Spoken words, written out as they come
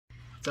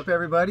What's up,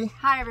 everybody?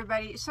 Hi,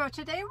 everybody. So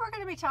today we're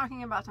going to be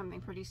talking about something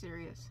pretty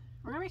serious.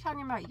 We're going to be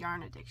talking about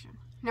yarn addiction.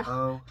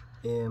 No.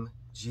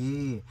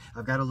 OMG.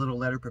 I've got a little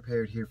letter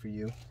prepared here for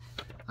you.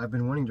 I've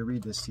been wanting to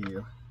read this to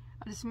you.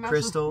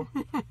 Crystal,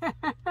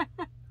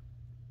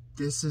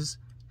 this is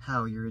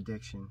how your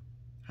addiction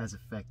has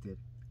affected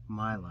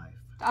my life.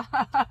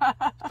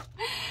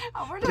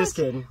 Just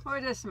kidding.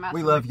 We're just messing.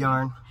 We love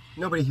yarn.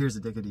 Nobody here's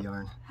addicted to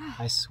yarn.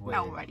 I swear.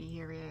 Nobody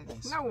here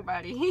is.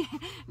 Nobody.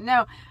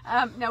 No.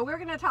 No, we're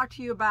going to talk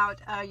to you about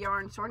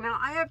yarn store. Now,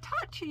 I have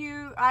talked to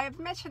you, I have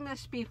mentioned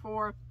this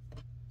before.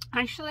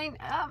 Actually,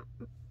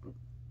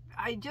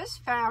 I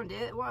just found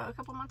it, what, a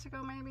couple months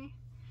ago maybe?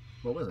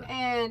 What was it?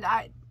 And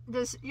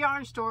this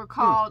yarn store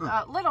called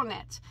Little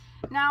Knits.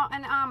 Now,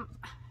 and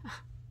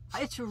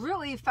it's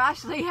really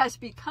fastly has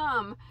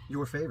become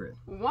your favorite.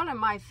 One of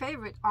my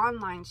favorite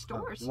online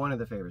stores. One of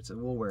the favorites at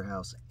Wool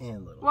Warehouse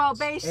and Little Well,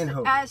 Knits.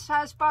 based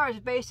as far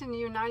as based in the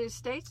United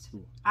States,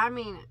 I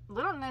mean,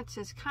 Little Knits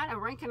is kind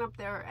of ranking up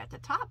there at the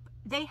top.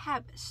 They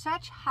have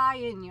such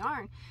high-end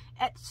yarn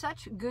at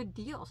such good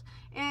deals.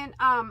 And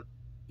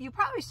you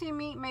probably see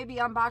me maybe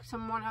unbox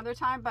them one other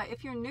time, but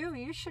if you're new,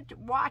 you should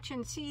watch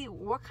and see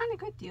what kind of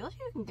good deals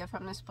you can get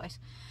from this place.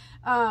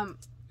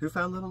 Who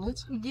found Little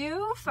Knits?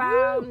 You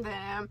found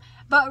them.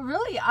 But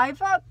really,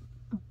 I've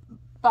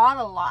bought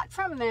a lot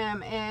from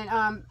them,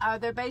 and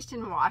they're based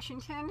in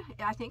Washington.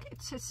 I think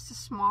it's just a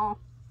small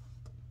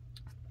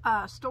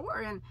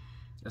store. And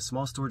a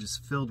small store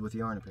just filled with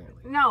yarn,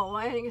 apparently. No,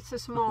 I think it's a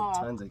small...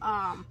 Tons of,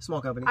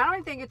 small company. I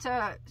don't think it's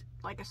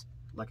like a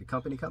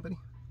company?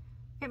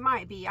 It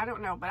might be. I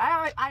don't know. But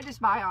I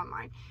just buy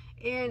online.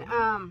 And,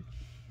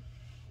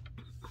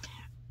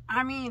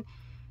 I mean,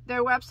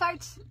 their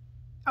website's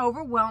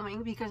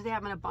overwhelming because they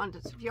have an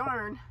abundance of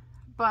yarn,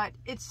 but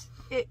it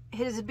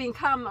has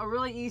become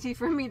really easy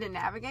for me to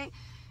navigate.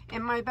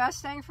 And my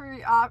best thing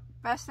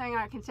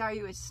I can tell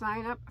you is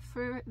sign up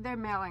for their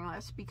mailing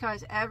list,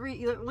 because at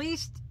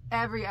least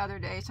every other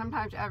day,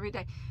 sometimes every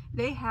day,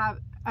 they have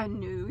a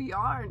new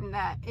yarn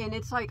and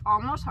it's like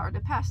almost hard to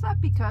pass up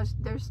because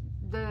they're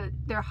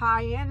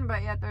high end,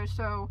 but yet they're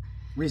so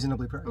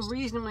reasonably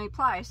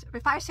priced.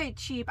 If I say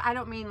cheap, I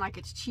don't mean like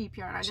it's cheap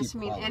yarn. I just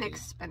mean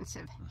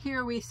inexpensive.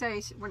 Here we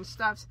say when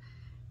stuff's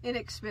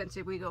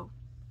inexpensive, we go,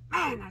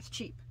 man, that's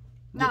cheap.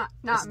 Not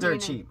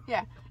dirt cheap.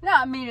 Yeah,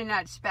 not meaning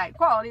that's bad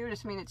quality. We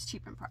just mean it's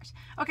cheap in price.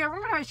 Okay, we're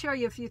going to show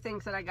you a few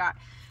things that I got.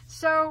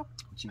 So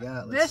what you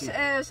got? This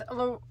is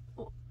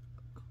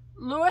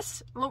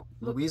Louisa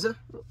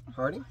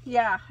Harding.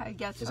 Yeah, I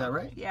guess so. Is that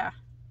right? Yeah.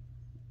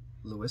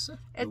 Louisa?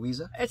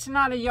 It's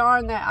not a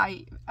yarn that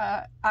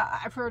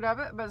I've heard of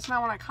it, but it's not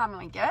one I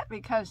commonly get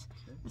because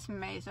it's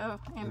Mazo,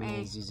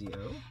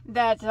 M-A-Z-Z-O,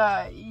 that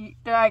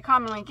I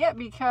commonly get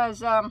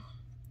because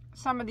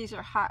some of these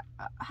are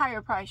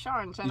higher price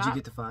yarns. And Did you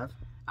get the 5?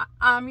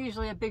 I'm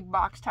usually a big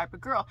box type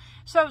of girl.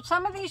 So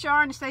some of these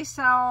yarns, they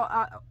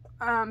sell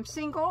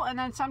single, and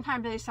then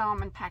sometimes they sell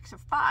them in packs of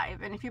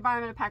 5. And if you buy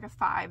them in a pack of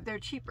 5, they're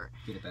cheaper.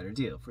 Get a better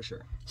deal, for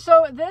sure.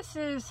 So this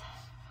is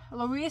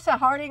Louisa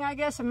Harding, I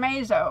guess,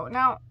 Mazo.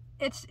 Now,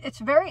 it's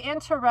very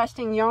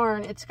interesting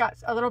yarn. It's got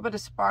a little bit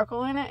of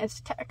sparkle in it. It's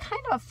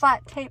kind of a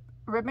flat tape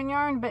ribbon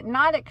yarn, but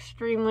not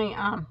extremely...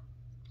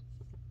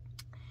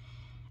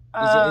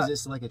 is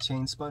this like a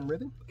chain spun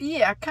ribbon?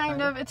 Yeah,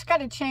 kind of. It's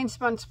got a chain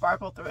spun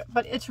sparkle through it,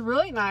 but it's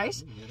really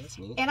nice. Yeah, that's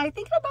neat. And I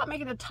think about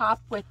making a top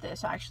with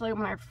this, actually.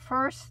 When I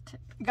first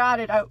got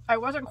it, I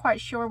wasn't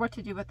quite sure what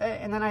to do with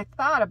it, and then I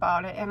thought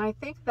about it, and I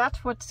think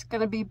that's what's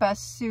going to be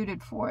best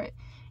suited for it.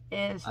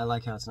 I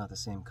like how it's not the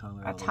same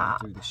color all the way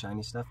through the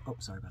shiny stuff. Oh,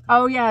 sorry about that.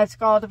 Oh yeah, it's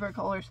got all different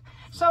colors.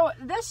 So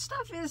this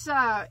stuff is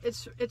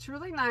it's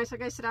really nice.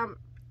 Like I said, I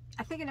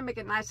think it'll make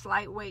a nice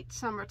lightweight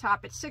summer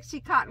top. It's 60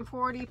 cotton,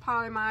 40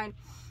 polyamide,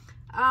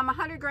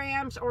 100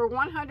 grams or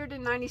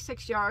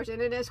 196 yards,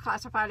 and it is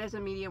classified as a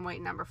medium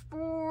weight number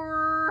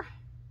 4.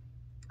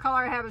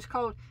 Color I have is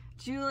called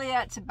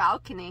Juliet's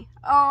Balcony.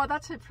 Oh,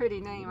 that's a pretty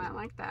name. I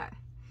like that.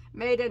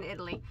 Made in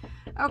Italy.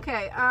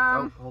 Okay.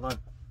 Oh, hold on.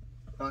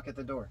 Knock at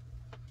the door.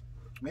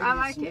 Maybe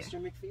it's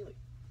Mr. McFeely.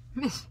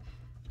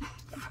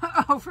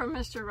 Oh, from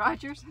Mr.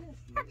 Rogers?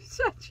 You're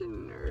such a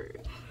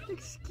nerd.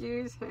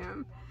 Excuse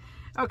him.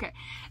 Okay,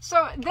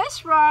 so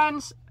this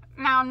runs...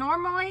 Now,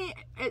 normally,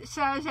 it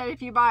says that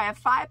if you buy a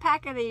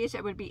 5-pack of these,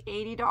 it would be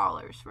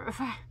 $80 for a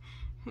 5.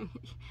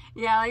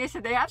 Yeah, like I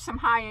said, they have some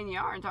high-end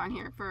yarns on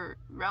here for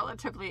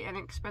relatively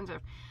inexpensive.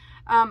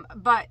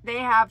 But they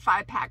have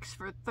 5 packs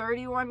for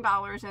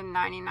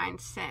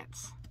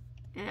 $31.99.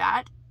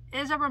 That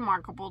is a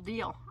remarkable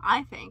deal,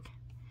 I think,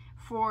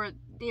 for,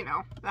 you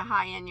know, the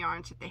high-end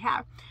yarns that they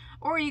have.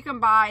 Or you can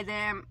buy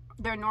them,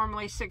 they're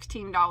normally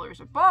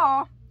 $16 a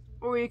ball,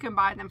 or you can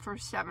buy them for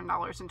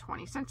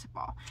 $7.20 a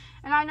ball.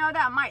 And I know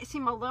that might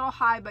seem a little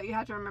high, but you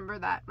have to remember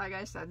that, like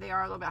I said, they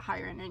are a little bit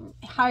higher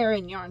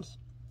in yarns.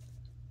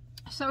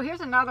 So here's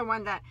another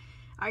one that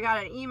I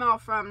got an email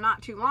from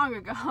not too long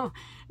ago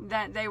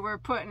that they were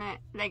putting it,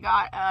 they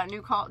got a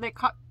new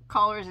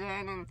colors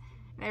in, and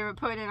they were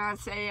putting it on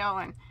sale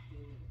and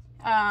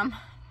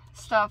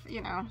stuff,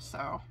 you know,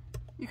 so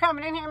You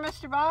coming in here,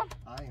 Mr. Bob?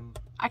 I am.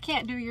 I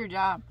can't do your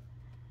job.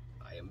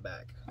 I am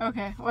back.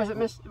 Okay. Was it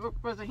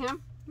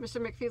him?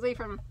 Mr. McFeely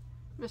from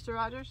Mr.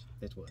 Rogers?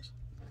 It was.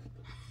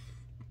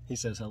 He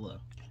says hello.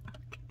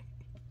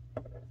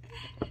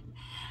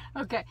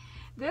 Okay.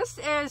 This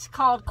is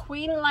called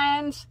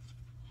Queenlands.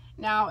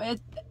 Now I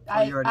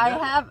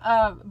have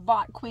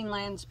bought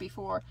Queenlands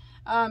before.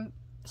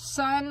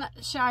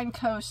 Sunshine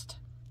Coast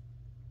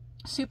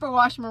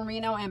Superwash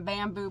Merino and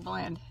Bamboo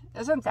Blend.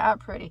 Isn't that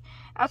pretty?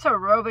 That's a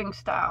roving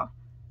style.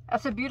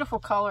 That's a beautiful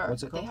color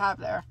that they have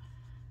there.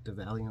 The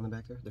valley on the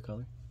back there, the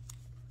color?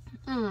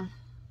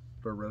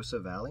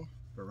 Barossa Valley?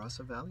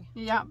 Barossa Valley?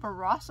 Yeah,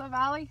 Barossa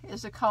Valley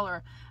is the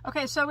color.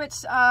 Okay, so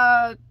it's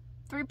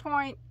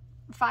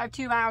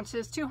 3.52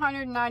 ounces,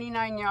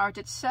 299 yards.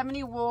 It's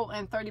 70 wool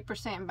and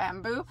 30%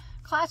 bamboo.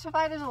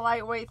 Classified as a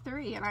lightweight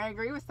 3, and I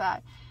agree with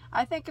that.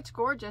 I think it's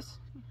gorgeous.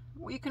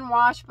 You can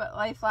wash but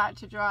lay flat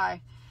to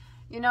dry.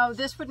 You know,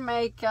 this would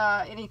make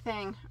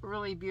anything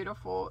really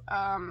beautiful,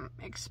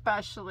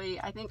 especially,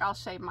 I think I'll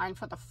save mine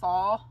for the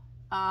fall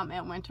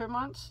and winter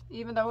months.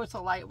 Even though it's a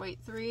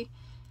lightweight 3,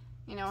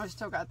 you know, it's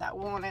still got that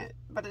wool in it,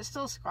 but it's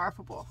still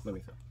scarfable. Let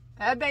me feel.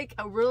 That'd make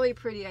a really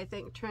pretty, I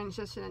think,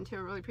 transition into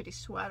a really pretty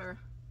sweater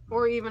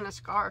or even a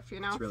scarf, you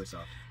know. It's really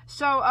soft.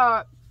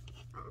 So,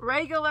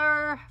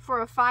 regular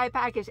for a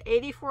 5-pack is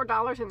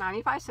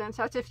 $84.95.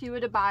 That's if you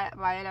were to buy it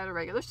at a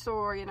regular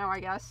store, you know, I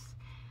guess.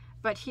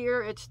 But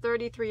here it's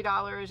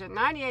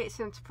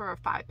 $33.98 for a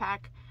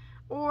 5-pack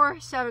or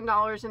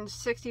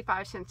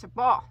 $7.65 a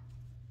ball.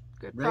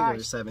 Good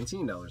price. Regular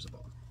 $17 a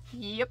ball.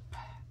 Yep,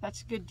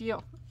 that's a good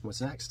deal.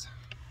 What's next?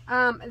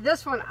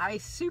 This one I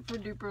super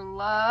duper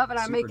love, and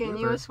I'm making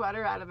you a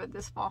sweater out of it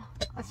this fall.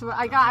 That's what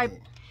I got.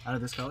 Out of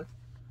this color?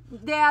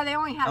 Yeah, they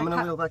only had. I'm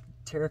gonna like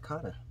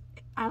terracotta.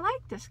 I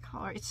like this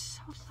color. It's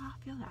so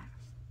soft. Feel that.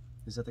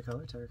 Is that the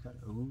color? Terracotta?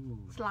 Ooh.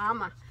 It's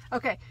llama.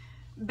 Okay.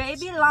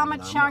 Baby llama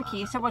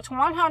chunky. So it's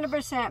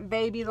 100%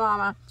 baby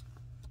llama.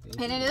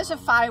 And it is a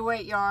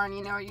 5-weight yarn.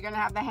 You know, you're going to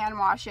have to hand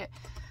wash it.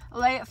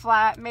 Lay it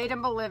flat. Made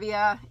in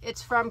Bolivia.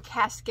 It's from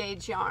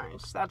Cascades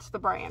Yarns. That's the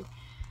brand.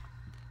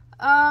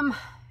 And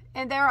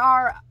there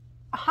are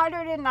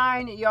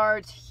 109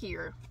 yards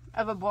here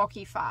of a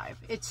bulky 5.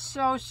 It's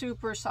so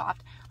super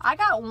soft. I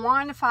got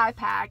one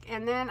 5-pack,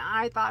 and then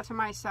I thought to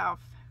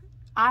myself,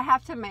 I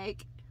have to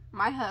make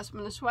my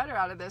husband a sweater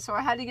out of this, so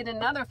I had to get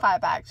another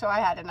 5-pack so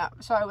I had enough,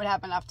 so I would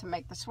have enough to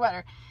make the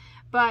sweater.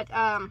 But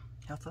how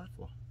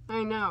thoughtful.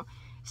 I know.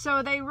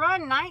 So they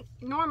run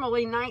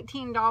normally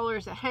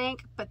 $19 a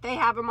hank, but they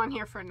have them on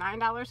here for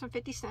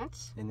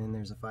 $9.50. And then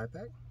there's a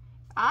 5-pack.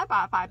 I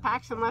bought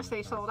 5-packs unless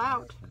they sold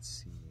out.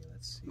 Let's see.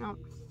 Nope.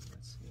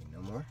 Let's see.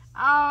 No more.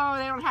 Oh,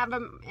 they don't have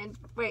them. And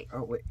wait.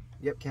 Oh wait.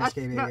 Yep.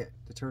 Cascade baby,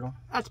 the turtle.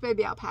 That's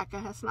baby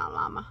alpaca. That's not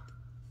llama.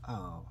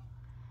 Oh.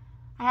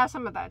 I have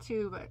some of that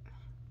too, but.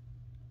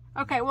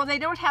 Okay, well, they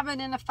don't have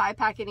it in a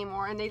 5-pack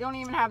anymore, and they don't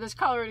even have this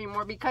color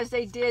anymore because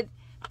they did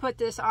put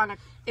this on a.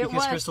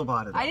 Because Crystal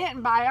bought it. I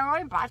didn't buy it. I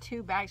only bought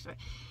 2 bags of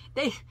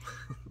it.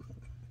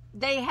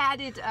 They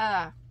had it.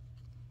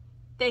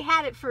 They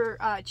had it for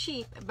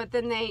cheap, but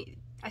then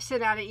I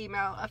sent out an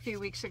email a few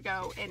weeks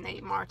ago, and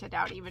they marked it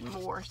out even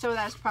more. So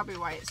that's probably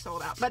why it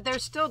sold out. But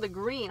there's still the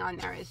green on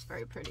there is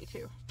very pretty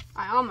too.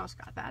 I almost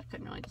got that.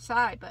 Couldn't really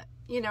decide, but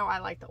you know I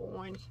like the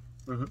orange.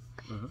 I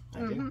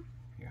do.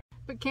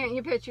 But can't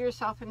you picture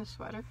yourself in a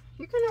sweater?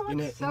 You're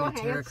gonna look so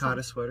handsome. In a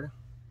terracotta sweater.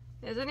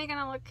 Isn't he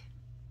gonna look?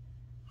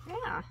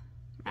 Yeah,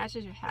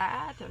 matches your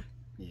hat. And...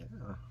 Yeah.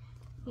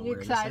 You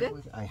excited?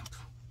 I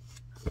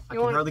can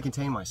hardly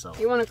contain myself.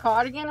 You want a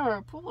cardigan or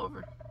a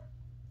pullover?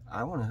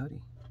 I want a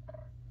hoodie.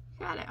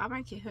 Got it. I'll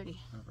make you a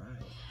hoodie. All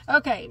right.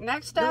 Okay,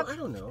 next up. No, I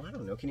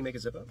don't know. Can you make a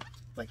zip up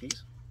like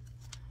these?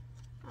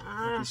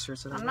 Like these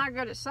shirts that I'm not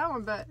good at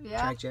sewing, but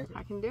yeah, I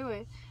can do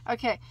it.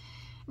 Okay.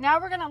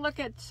 Now we're going to look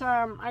at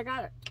some, I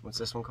got it. What's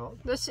this one called?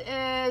 This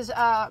is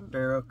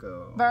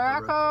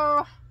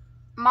Barocco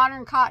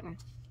Modern Cotton.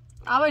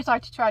 I always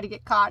like to try to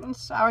get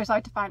cottons. I always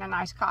like to find a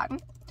nice cotton.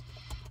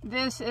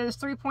 This is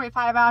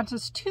 3.5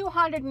 ounces,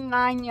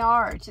 209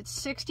 yards. It's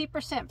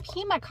 60%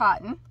 Pima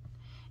cotton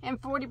and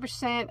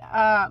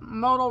 40%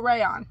 modal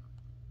rayon.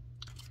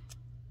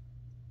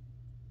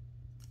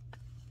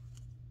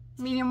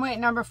 Medium weight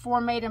number 4,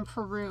 made in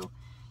Peru.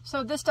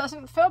 So this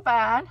doesn't feel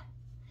bad.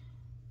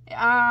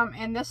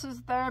 And this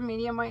is their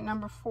medium weight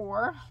number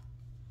 4.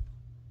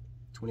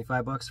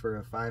 $25 for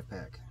a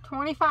 5-pack.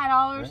 $25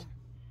 right?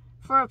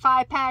 For a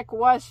 5-pack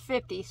was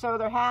 $50, so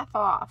they're half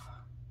off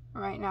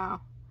right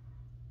now.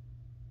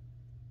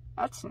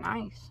 That's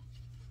nice.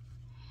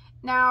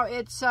 Now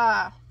it's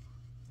I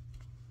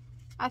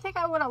think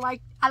I would have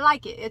liked. I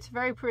like it. It's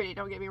very pretty.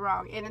 Don't get me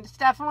wrong, and it's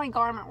definitely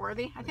garment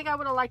worthy. I think I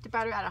would have liked it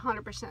better at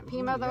 100%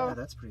 Pima though. Yeah,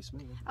 that's pretty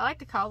smooth. I like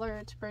the color.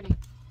 It's pretty.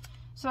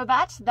 So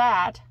that's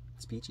that.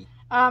 It's peachy.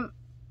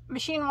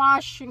 Machine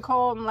wash and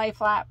cold and lay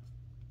flat.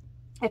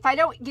 If I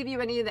don't give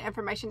you any of the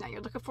information that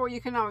you're looking for,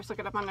 you can always look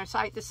it up on their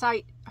site. The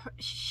site,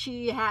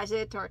 she has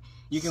it, or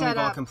you can leave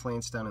all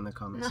complaints down in the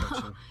comment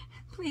section.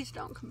 Please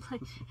don't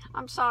complain.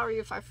 I'm sorry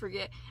if I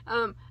forget.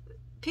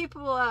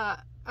 People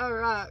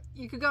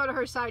you could go to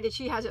her site and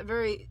she has it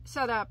very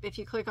set up. If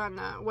you click on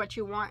what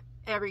you want,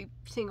 every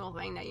single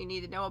thing that you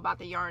need to know about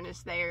the yarn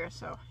is there.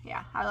 So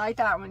yeah, I like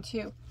that one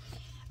too.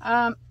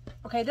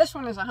 Okay, this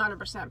one is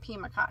 100%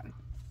 Pima cotton.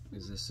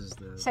 This is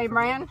the same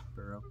brand?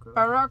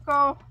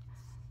 Barocco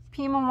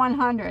Pima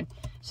 100.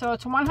 So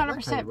it's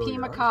 100%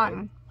 Pima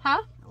cotton.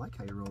 Huh? I like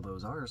how you roll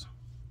those R's.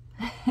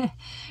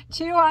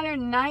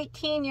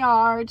 219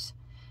 yards,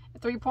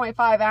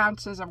 3.5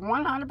 ounces of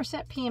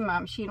 100%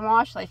 Pima machine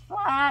wash, lay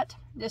flat.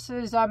 This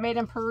is made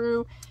in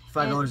Peru.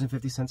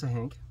 $5.50 a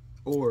hank,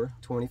 or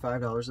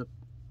 $25 a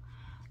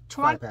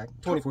 5-pack.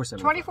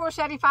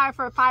 $24.75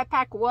 for a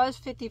 5-pack was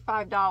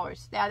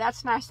 $55. Yeah,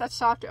 that's nice. That's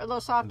softer, a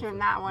little softer than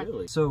that one.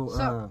 Really?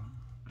 So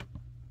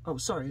oh,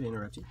 sorry to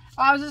interrupt you.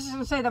 I was just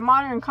going to say the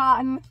modern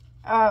cotton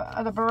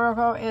of the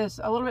Barocco is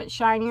a little bit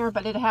shinier,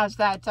 but it has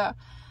that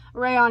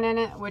rayon in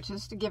it, which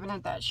is giving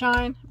it that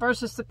shine,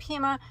 versus the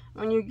Pima.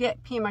 When you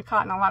get Pima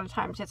cotton, a lot of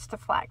times it's the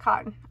flat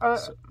cotton, or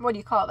what do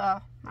you call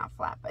it? Not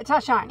flat, but it's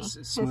not shiny.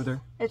 It's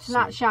smoother. It's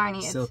not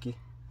shiny. Silky.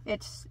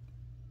 It's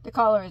the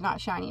color is not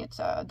shiny. It's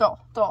dull,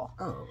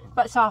 oh,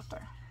 but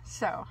softer.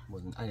 So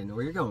I didn't know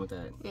where you're going with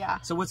that. Yeah.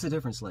 So what's the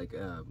difference like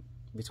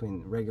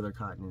between regular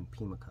cotton and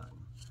Pima cotton?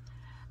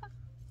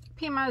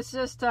 Pima is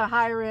just a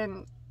higher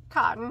end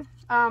cotton.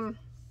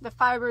 The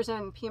fibers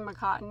in Pima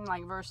cotton,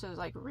 like versus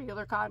like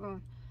regular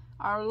cotton,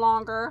 are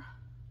longer,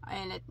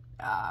 and it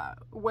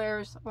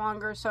wears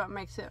longer, so it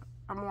makes it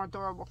a more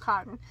durable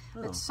cotton.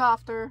 Oh. It's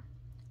softer,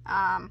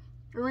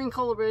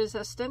 wrinkle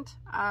resistant,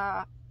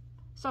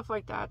 stuff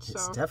like that. So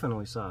it's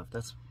definitely soft.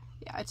 That's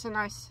yeah, it's a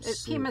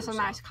nice. Pima's a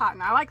nice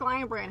cotton. I like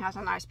Lion Brand has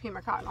a nice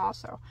Pima cotton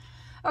also.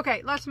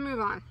 Okay, let's move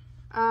on.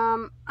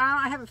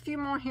 I have a few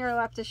more here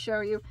left to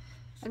show you.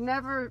 I've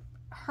never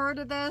heard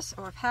of this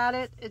or have had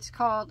it. It's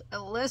called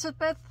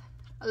Elspeth.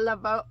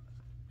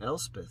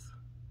 Elspeth.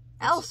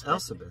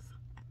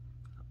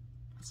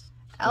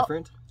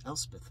 Different.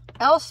 Elspeth.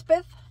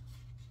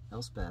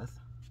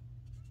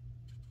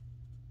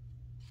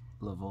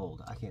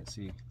 Lavold. I can't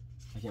see.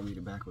 I can't read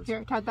it backwards.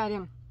 Here, type that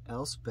in.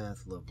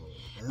 Elspeth Lavold.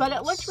 But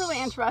it looks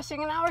really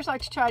interesting, and I always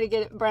like to try to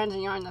get brands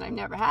of yarn that I've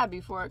never had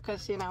before,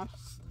 because, you know,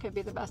 it could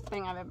be the best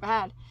thing I've ever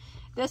had.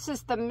 This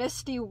is the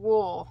Misty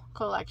Wool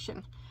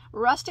collection.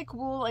 Rustic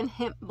wool and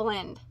hemp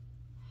blend.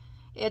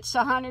 It's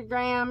 100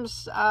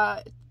 grams,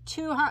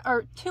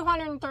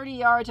 230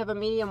 yards of a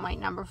medium weight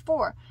number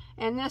 4.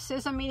 And this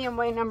is a medium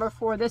weight number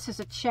 4. This is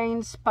a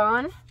chain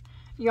spun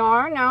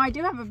yarn. Now, I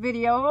do have a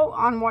video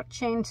on what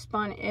chain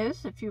spun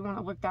is, if you want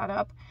to look that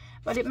up.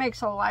 But it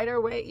makes a lighter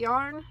weight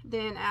yarn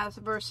than as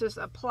versus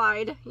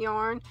applied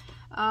yarn.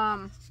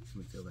 Let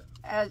me feel that.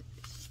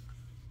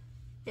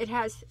 It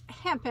has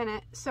hemp in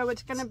it, so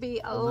it's going to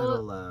be a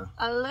little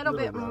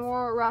bit rough.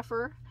 More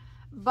rougher.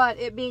 But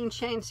it being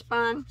chain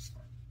spun,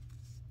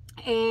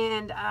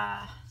 and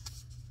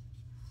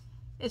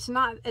it's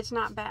not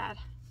bad.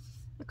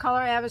 The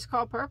color I have is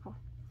called purple.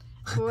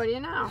 What do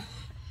you know?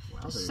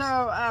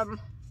 So,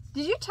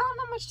 did you tell them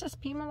how much this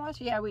Pima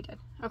was? Yeah, we did.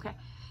 Okay.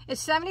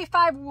 It's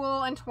 75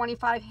 wool and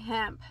 25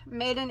 hemp.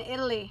 Made in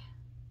Italy.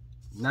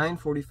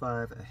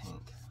 $9.45 a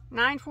hank.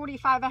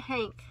 $9.45 a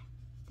hank.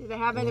 Do they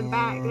have it in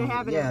bag? They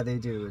have it. Yeah, they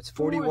do. It's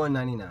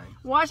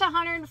 $41.99. Was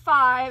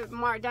 $105,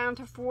 marked down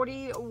to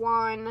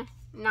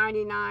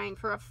 $41.99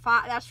 for a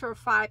 5. That's for a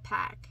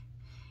 5-pack.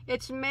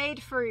 It's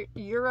made for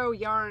Euro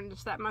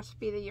Yarns. That must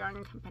be the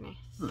yarn company.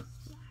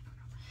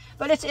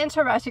 But it's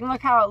interesting.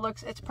 Look how it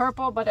looks. It's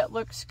purple, but it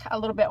looks a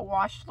little bit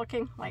washed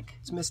looking, like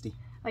it's misty,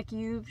 like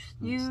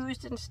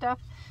used and stuff.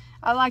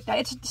 I like that.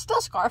 It's still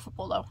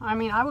scarfable though. I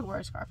mean, I would wear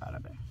a scarf out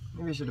of it.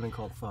 Maybe it should have been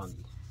called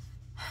foggy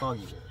wool.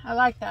 I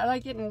like that. I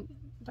like getting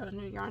those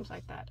new yarns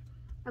like that.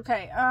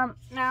 Okay,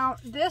 now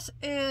this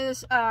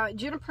is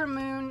Juniper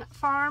Moon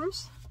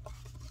Farms,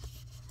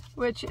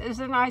 which is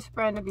a nice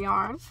brand of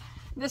yarn.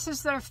 This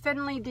is their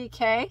Finley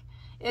DK.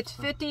 It's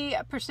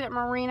 50%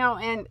 merino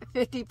and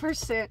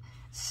 50%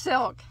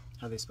 silk.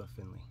 How do they spell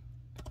Finley?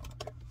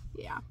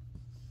 Yeah.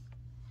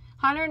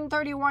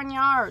 131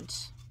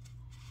 yards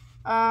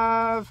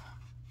of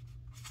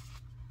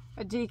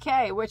a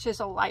DK, which is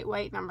a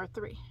lightweight number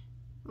 3.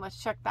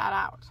 Let's check that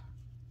out.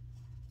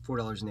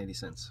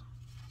 $4.80.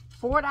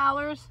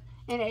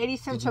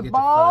 $4.80 a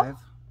ball. 5?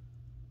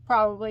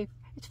 Probably.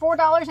 It's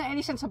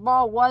 $4.80 a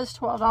ball. Was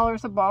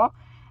 $12 a ball.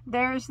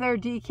 There's their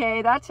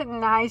DK. That's a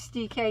nice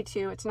DK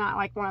too. It's not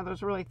like one of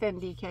those really thin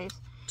DKs.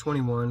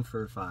 21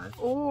 for 5.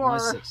 Or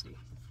was 60.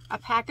 A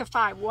pack of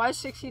 5 was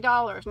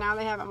 $60. Now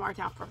they have it marked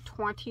down for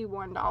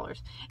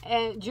 $21.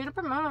 And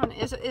Juniper Moon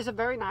is a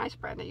very nice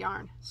brand of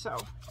yarn. So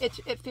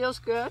it feels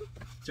good.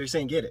 So you're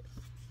saying get it?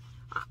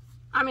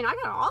 I mean, I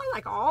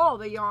like all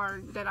the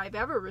yarn that I've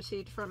ever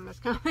received from this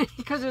company,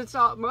 because it's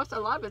a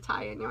lot of it's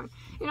high-end yarn.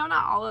 You know,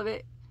 not all of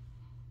it,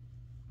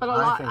 but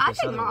I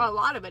think a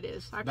lot of it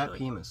is actually. That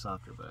Pima is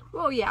softer, but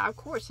well, yeah, of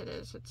course it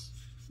is. It's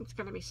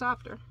going to be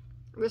softer.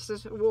 This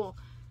is wool.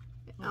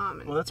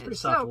 Well, that's pretty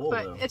soft wool,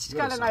 but though. It's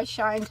got a nice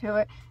shine to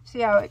it.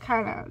 See how it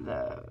kind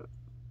of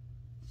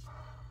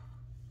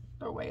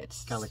the way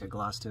it's kind of like a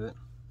gloss to it.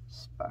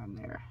 Spun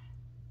there.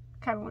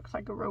 kind of looks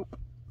like a rope.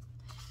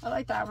 I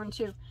like that one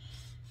too.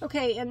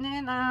 Okay, and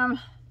then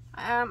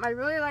I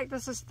really like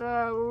this. Is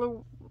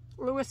the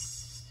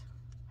Louis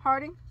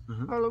Harding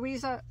or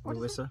Louisa?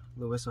 Louisa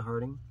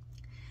Harding.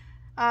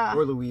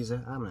 Or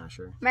Louisa, I'm not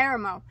sure.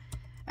 Marimo.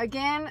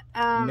 Again,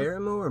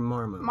 Marimo or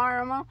Marmo?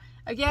 Marimo.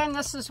 Again,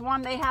 this is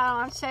one they had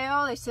on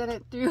sale. They sent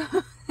it through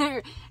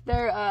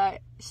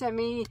sent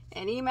me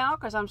an email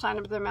because I'm signed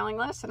up to their mailing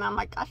list, and I'm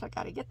like, gosh, I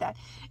gotta get that.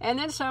 And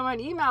then someone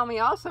emailed me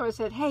also and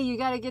said, hey, you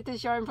gotta get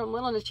this yarn from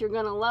Littleness, you're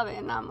gonna love it.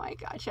 And I'm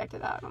like, I checked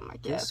it out. And I'm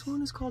like, yes. This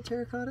one is called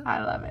terracotta?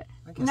 I love it.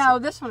 No,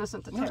 this one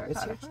isn't the terracotta. No,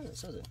 it's terracotta. It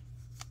says it.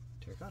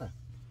 Terracotta.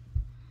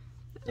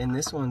 And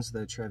this one's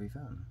the Trevi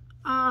Fountain.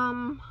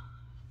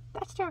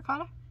 That's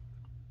terracotta.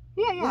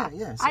 Yeah.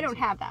 I don't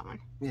have that one.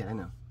 Yeah, I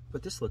know.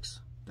 But that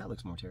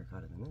looks more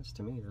terracotta than this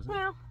to me, doesn't it?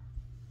 Well,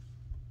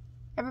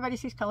 everybody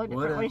sees color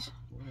differently.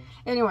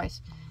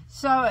 Anyways,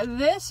 so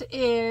this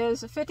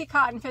is 50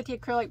 cotton, 50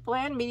 acrylic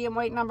blend, medium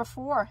weight number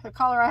 4. The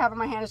color I have in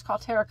my hand is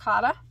called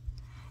terracotta.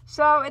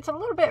 So it's a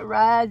little bit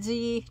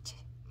rosy,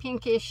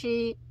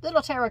 pinkishy,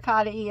 little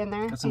terracotta-y in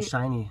there. Got some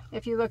shiny.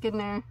 If you look in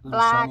there, little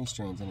black. Shiny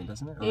strands in it,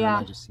 doesn't it? Or yeah.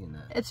 am I just seeing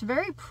that? It's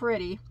very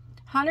pretty.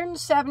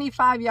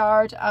 175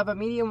 yards of a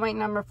medium weight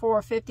number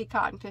 4, 50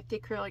 cotton, 50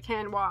 acrylic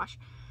hand wash,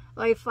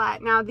 lay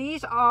flat. Now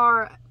these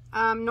are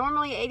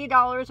normally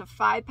 $80 a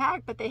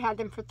 5-pack, but they had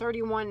them for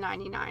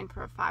 $31.99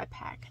 for a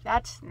 5-pack.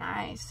 That's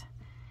nice.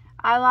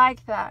 I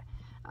like that.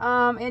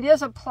 It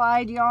is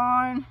applied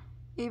yarn,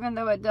 even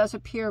though it does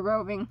appear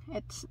roving.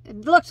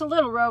 It looks a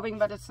little roving,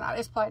 but it's not.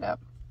 It's plied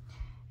up.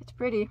 It's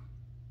pretty.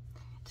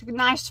 It's a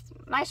nice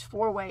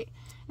 4-weight.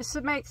 It's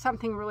to make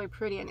something really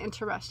pretty and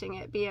interesting.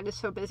 It being just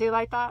so busy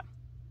like that.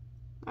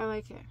 I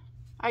like it.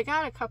 I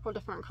got a couple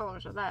different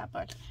colors of that,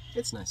 but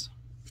it's nice.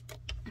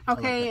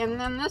 Okay, like and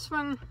then this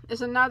one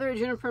is another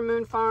Juniper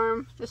Moon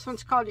Farm. This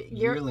one's called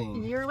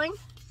Yearling.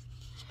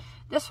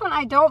 This one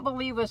I don't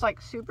believe was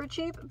like super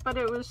cheap, but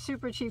it was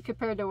super cheap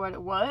compared to what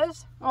it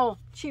was. Oh,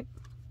 cheap,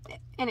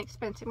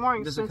 inexpensive, more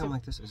expensive. Does it come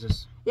like this? Is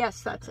this?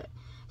 Yes, that's it.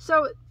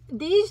 So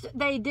these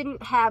they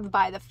didn't have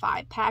by the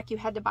 5-pack. You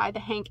had to buy the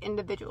hank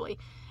individually,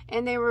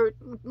 and they were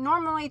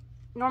normally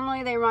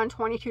they run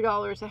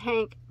 $22 a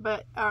hank,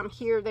 but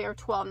here they are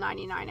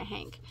 $12.99 a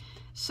hank.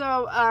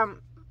 So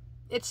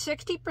it's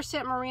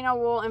 60% merino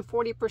wool and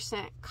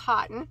 40%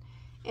 cotton,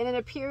 and it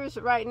appears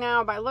right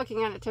now by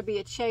looking at it to be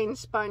a chain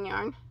spun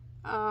yarn,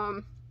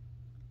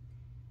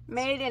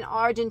 made in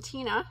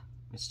Argentina.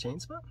 It's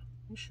chain spun?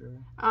 You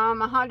sure?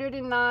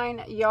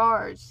 109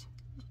 yards,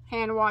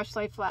 hand wash,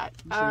 lay flat.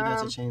 You sure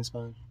that's a chain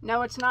spun?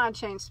 No, it's not a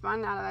chain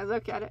spun. Now that I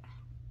look at it.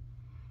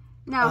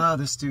 No. Oh,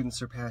 the student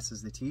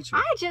surpasses the teacher.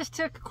 I just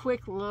took a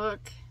quick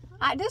look.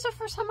 This is the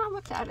first time I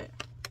looked at it.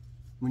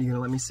 When are you going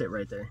to let me sit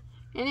right there?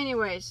 And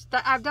anyways,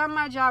 I've done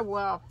my job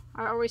well.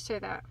 I always say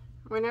that.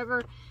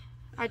 Whenever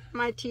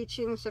my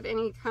teachings of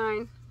any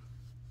kind,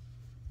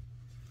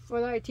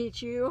 whether I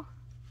teach you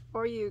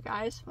or you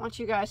guys, once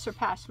you guys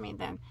surpass me,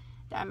 then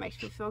that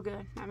makes me feel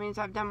good. That means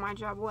I've done my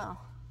job well.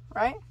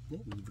 Right? Yeah,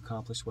 you've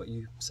accomplished what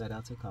you set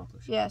out to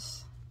accomplish.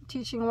 Yes.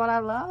 Teaching what I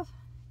love.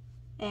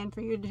 And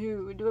for you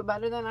to do it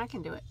better than I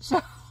can do it.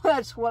 So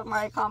that's what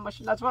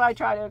that's what I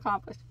try to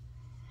accomplish.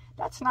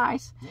 That's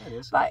nice. Yeah, it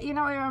is. But, you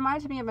know, it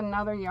reminds me of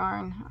another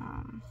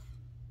yarn.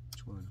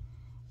 Which one?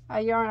 A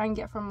yarn I can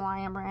get from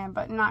Lion Brand,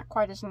 but not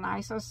quite as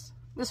nice.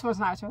 This one's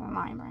nicer than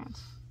Lion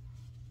Brand's.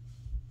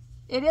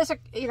 It is,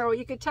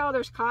 you could tell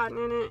there's cotton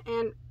in it.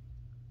 And,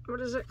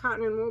 what is it?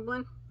 Cotton and wool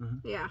blend?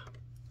 Mm-hmm. Yeah.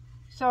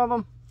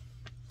 So,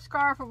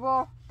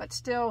 scarfable, but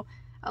still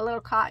a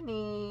little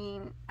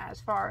cottony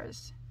as far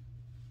as...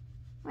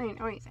 What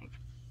do you think?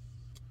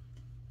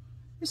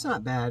 It's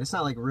not bad. It's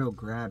not like real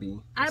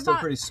grabby. It's still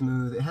pretty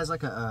smooth. It has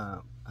like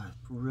a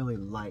really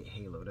light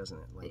halo, doesn't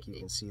it? Like you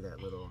can see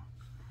that little...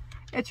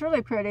 It's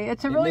really pretty.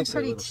 It's a really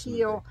pretty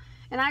teal.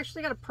 And I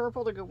actually got a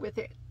purple to go with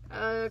it.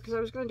 Because I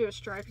was going to do a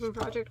striping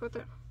project with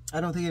it. I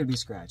don't think it would be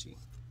scratchy.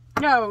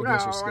 No, I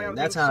don't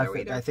That's think how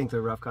so I think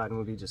the rough cotton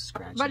would be just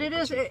scratchy. But it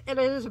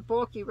is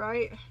bulky,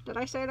 right? Did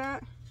I say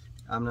that?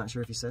 I'm not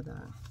sure if you said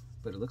that.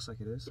 But it looks like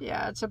it is.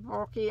 Yeah, it's a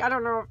bulky. I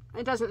don't know.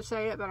 It doesn't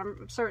say it, but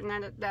I'm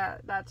certain that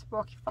that's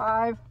bulky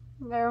 5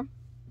 there.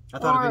 I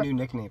thought of a new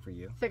nickname for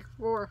you. Thick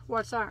 4.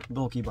 What's that?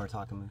 Bulky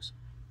Bartakamoose.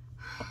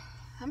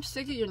 I'm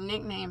sick of your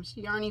nicknames.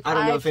 Yarny 5. I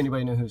don't know if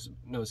anybody knows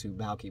who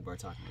Bulky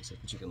Bartakamoose is,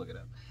 but you can look it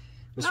up.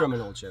 It's from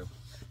an old show.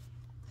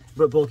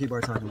 But Bulky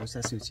Bartakamoose,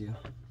 that suits you.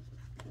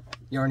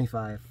 Yarny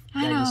 5.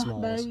 Baggy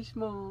Smalls. Baggy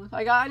Smalls.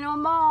 I got no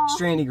more.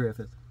 Strandy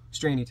Griffith.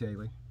 Strandy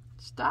Taylor.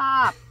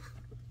 Stop.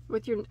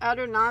 With your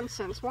utter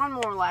nonsense. One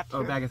more left here.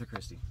 Oh, Agatha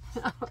Christie.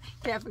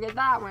 Can't forget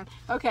that one.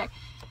 Okay.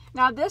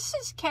 Now, this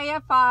is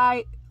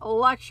KFI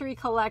Luxury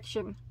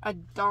Collection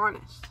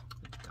Adonis.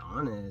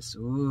 Adonis.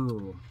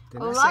 Ooh.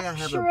 Did I say I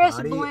have a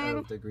body blend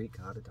of the Greek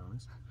god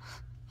Adonis?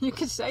 You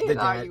can say it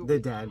all you want. The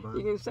dad bod.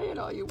 You can say it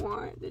all you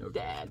want. The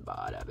dad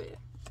bod of it.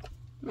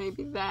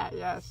 Maybe that,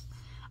 yes.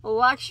 A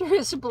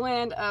luxurious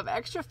blend of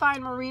extra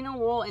fine merino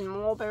wool and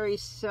mulberry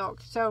silk.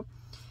 So,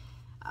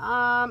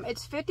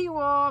 it's 50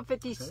 wool,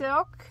 50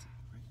 silk.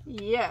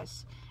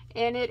 Yes.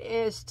 And it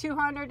is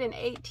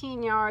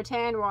 218 yards,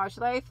 hand wash,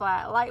 lay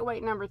flat,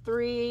 lightweight number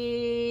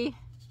 3,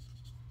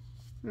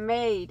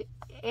 made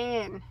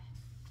in,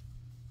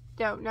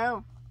 don't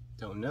know,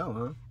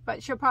 huh?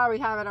 but she'll probably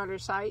have it on her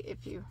site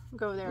if you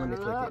go there and Let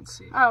me click it look. and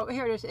see. Oh,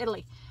 here it is,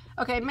 Italy.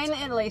 Okay, made in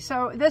Italy.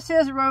 So this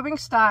is roving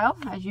style,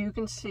 as you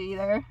can see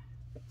there,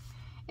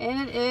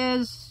 and it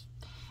is,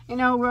 you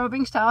know,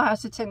 roving style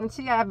has a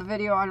tendency. I have a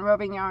video on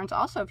roving yarns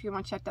also if you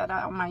want to check that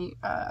out on my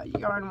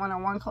Yarn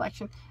 101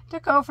 collection, to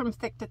go from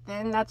thick to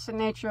thin. That's the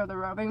nature of the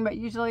roving, but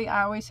usually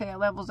I always say it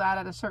levels out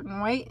at a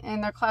certain weight,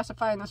 and they're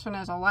classifying this one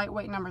as a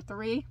lightweight number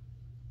 3,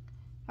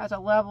 as a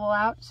level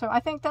out. So I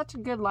think that's a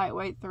good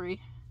lightweight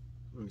 3.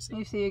 Let me see.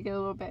 You see, you get a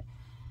little bit.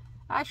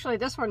 Actually,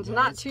 this one's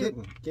not it's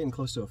too. getting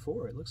close to a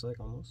 4. It looks like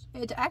almost.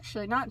 It's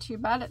actually not too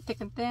bad at thick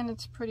and thin.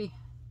 It's pretty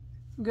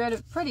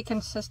good, pretty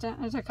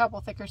consistent. There's a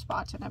couple thicker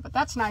spots in it, but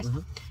that's nice.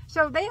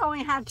 So they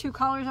only had 2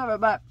 colors of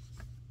it, but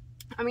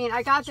I mean,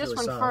 I got this really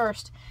one soft.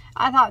 first.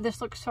 I thought this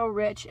looked so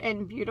rich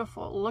and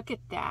beautiful. Look at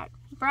that.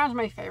 Brown's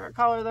my favorite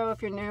color, though,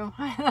 if you're new.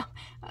 I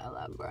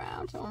love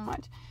brown so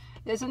much.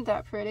 Isn't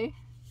that pretty?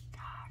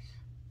 Gosh.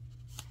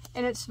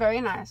 And it's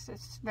very nice.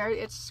 It's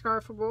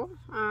scarfable.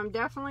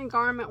 Definitely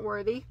garment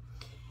worthy.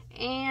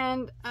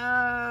 And did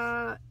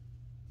I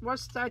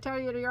tell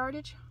you the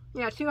yardage?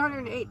 Yeah,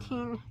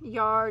 218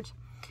 yards.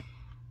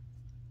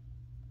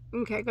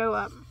 Okay, go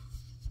up.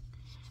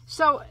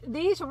 So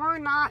these were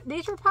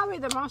probably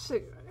the most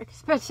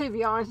expensive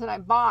yarns that I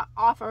bought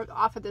off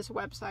of this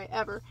website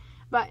ever.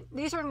 But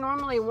these are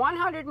normally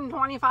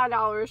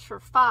 $125 for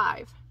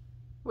 5,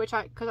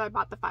 because I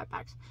bought the 5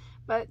 packs.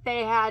 But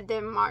they had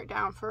them marked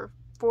down for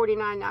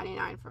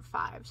 $49.99 for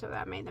 5, so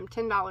that made them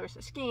 $10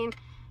 a skein.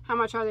 How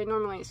much are they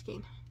normally a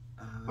skein?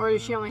 Or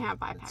does she only have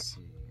 5 packs? Let's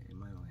see. It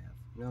might only have.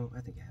 No,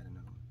 I think it had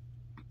another one.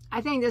 I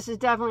think this is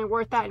definitely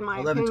worth that in my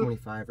opinion.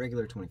 $11.25,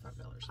 regular $25.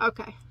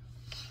 Okay.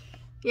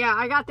 Yeah,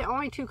 I got the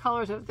only 2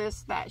 colors of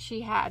this that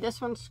she had.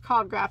 This one's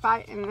called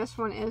Graphite, and this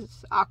one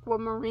is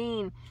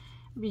Aquamarine.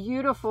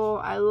 Beautiful.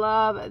 I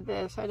love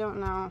this. I don't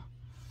know.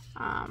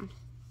 I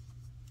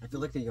feel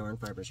like the yarn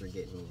fibers are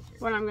getting me in here.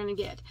 What I'm going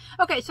to get.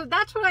 Okay, so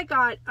that's what I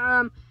got.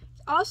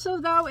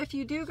 Also, though, if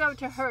you do go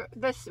to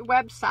this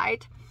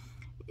website,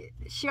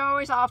 she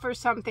always offers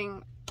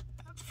something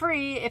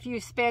free if you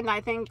spend, I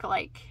think,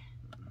 like,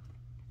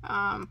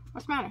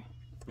 what's the matter?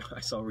 I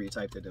saw where you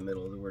typed it in the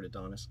middle of the word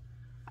Adonis.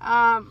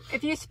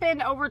 If you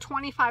spend over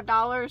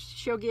 $25,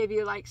 she'll give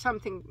you like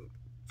something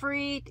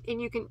free,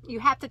 and you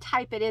have to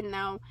type it in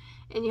though,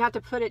 and you have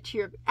to put it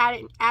to add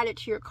it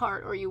to your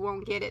cart, or you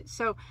won't get it.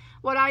 So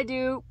what I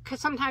do, because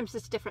sometimes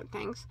it's different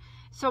things,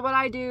 so what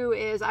I do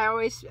is I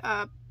always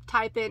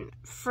type in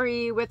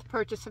free with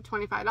purchase of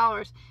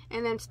 $25,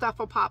 and then stuff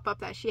will pop up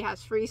that she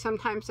has free.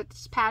 Sometimes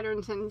it's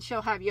patterns, and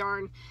she'll have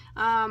yarn.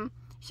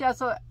 She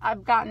also,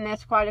 I've gotten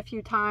this quite a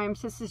few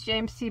times. This is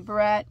James C.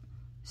 Barrett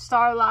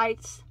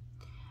Starlights.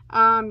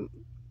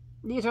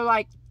 These are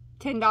like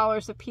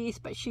 $10 a piece,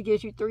 but she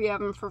gives you 3 of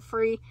them for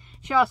free.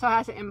 She also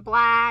has it in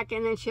black,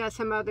 and then she has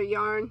some other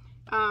yarn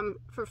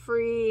for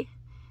free.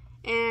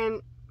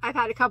 And I've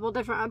had a couple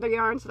different other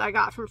yarns that I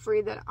got from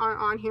free that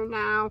aren't on here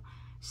now.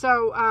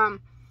 So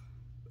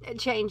it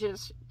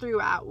changes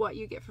throughout what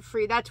you get for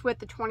free. That's with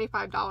the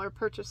 $25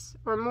 purchase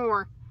or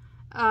more.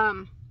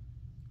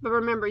 But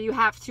remember, you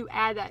have to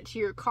add that to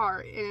your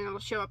cart, and it'll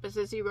show up as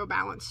a 0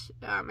 balance.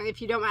 And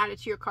if you don't add it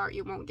to your cart,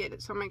 you won't get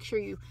it. So make sure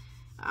you,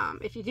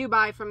 if you do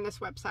buy from this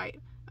website,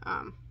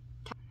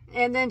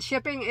 and then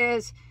shipping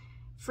is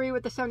free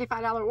with the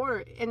 $75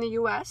 order in the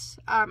U.S.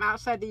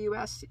 Outside the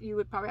U.S., you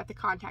would probably have to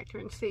contact her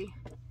and see.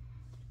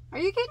 Are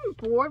you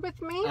getting bored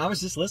with me? I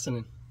was just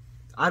listening.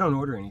 I don't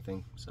order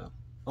anything, so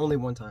only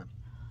one time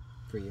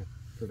for you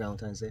for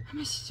Valentine's Day.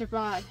 Mr.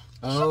 Rod.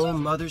 Oh,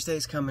 Mother's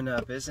Day's coming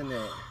up, isn't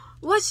it?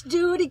 Let's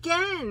do it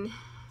again.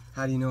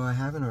 How do you know I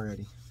haven't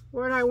already?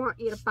 Where do I want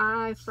you to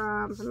buy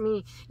from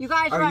me? You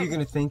guys are you going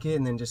to think it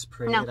and then just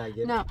pray that I get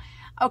it? No.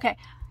 Okay.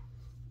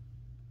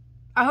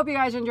 I hope you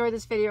guys enjoyed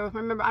this video.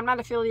 Remember, I'm not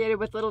affiliated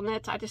with Little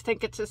Knits. I just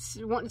think it's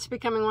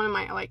becoming one of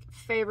my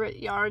favorite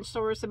yarn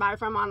stores to buy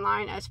from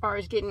online as far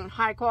as getting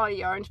high quality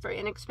yarns for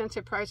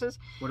inexpensive prices.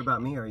 What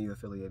about me? Are you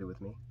affiliated with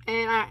me?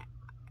 And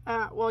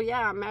well,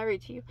 yeah, I'm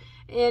married to you.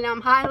 And I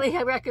highly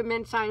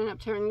recommend signing up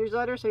to her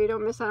newsletter so you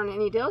don't miss out on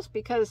any deals,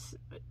 because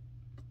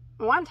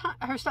one time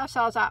her stuff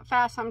sells out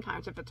fast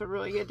sometimes if it's a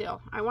really good deal.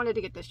 I wanted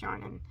to get this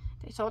yarn and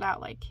they sold out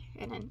like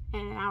in an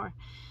hour.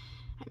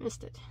 I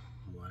missed it.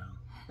 Wow.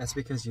 That's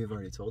because you've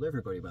already told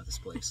everybody about this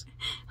place.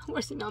 I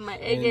wasn't on my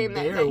A game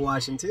that day. They're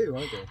watching too,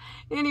 aren't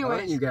they? Anyways.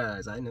 Aren't you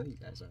guys? I know you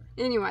guys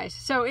are.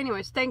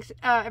 Anyways, thanks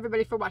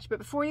everybody for watching. But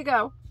before you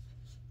go,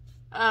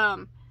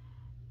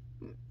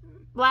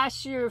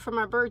 last year for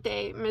my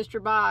birthday,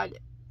 Mr. Bod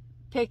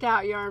picked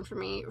out yarn for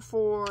me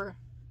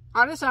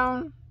on his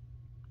own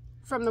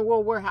from the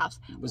Wool Warehouse.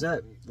 Was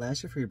that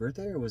last year for your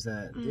birthday, or was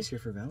that this year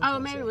for Valentine's Day? Oh,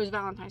 maybe it was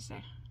Valentine's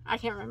Day. I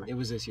can't remember. It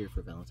was this year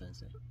for Valentine's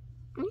Day.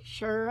 Are you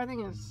sure? I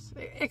think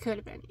it could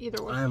have been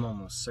either way. I am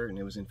almost certain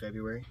it was in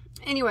February.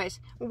 Anyways,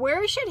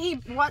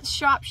 what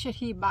shop should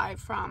he buy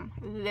from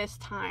this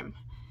time?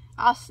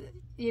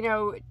 You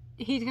know,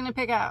 he's going to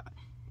pick out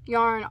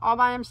yarn all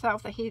by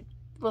himself that he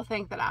will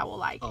think that I will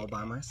like. All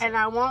by myself. And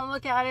I won't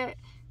look at it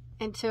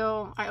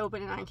until I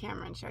open it on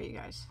camera and show you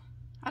guys.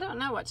 I don't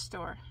know what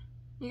store.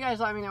 You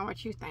guys let me know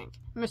what you think.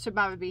 Mr.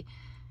 Bob would be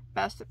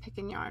best at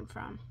picking yarn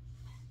from.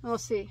 We'll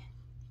see.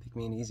 Pick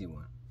me an easy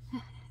one.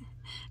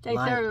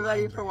 Thanks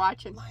everybody for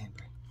watching. Lion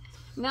brand.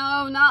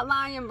 No, not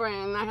Lion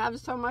Brand. I have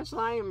so much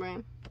Lion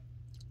Brand.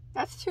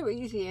 That's too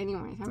easy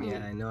anyways. I mean,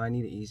 yeah, I know. I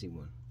need an easy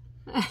one.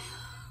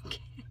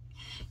 Okay.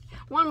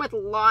 One with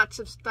lots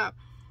of stuff.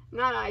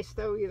 Not ice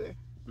though either.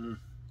 Mm.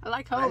 I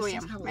like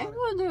hobium. Maybe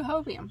we'll do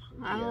hobium.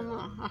 I don't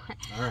know. All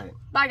right.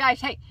 Bye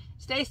guys. Hey,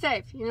 stay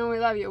safe. You know we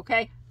love you,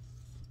 okay?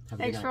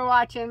 Thanks for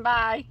watching.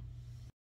 Bye.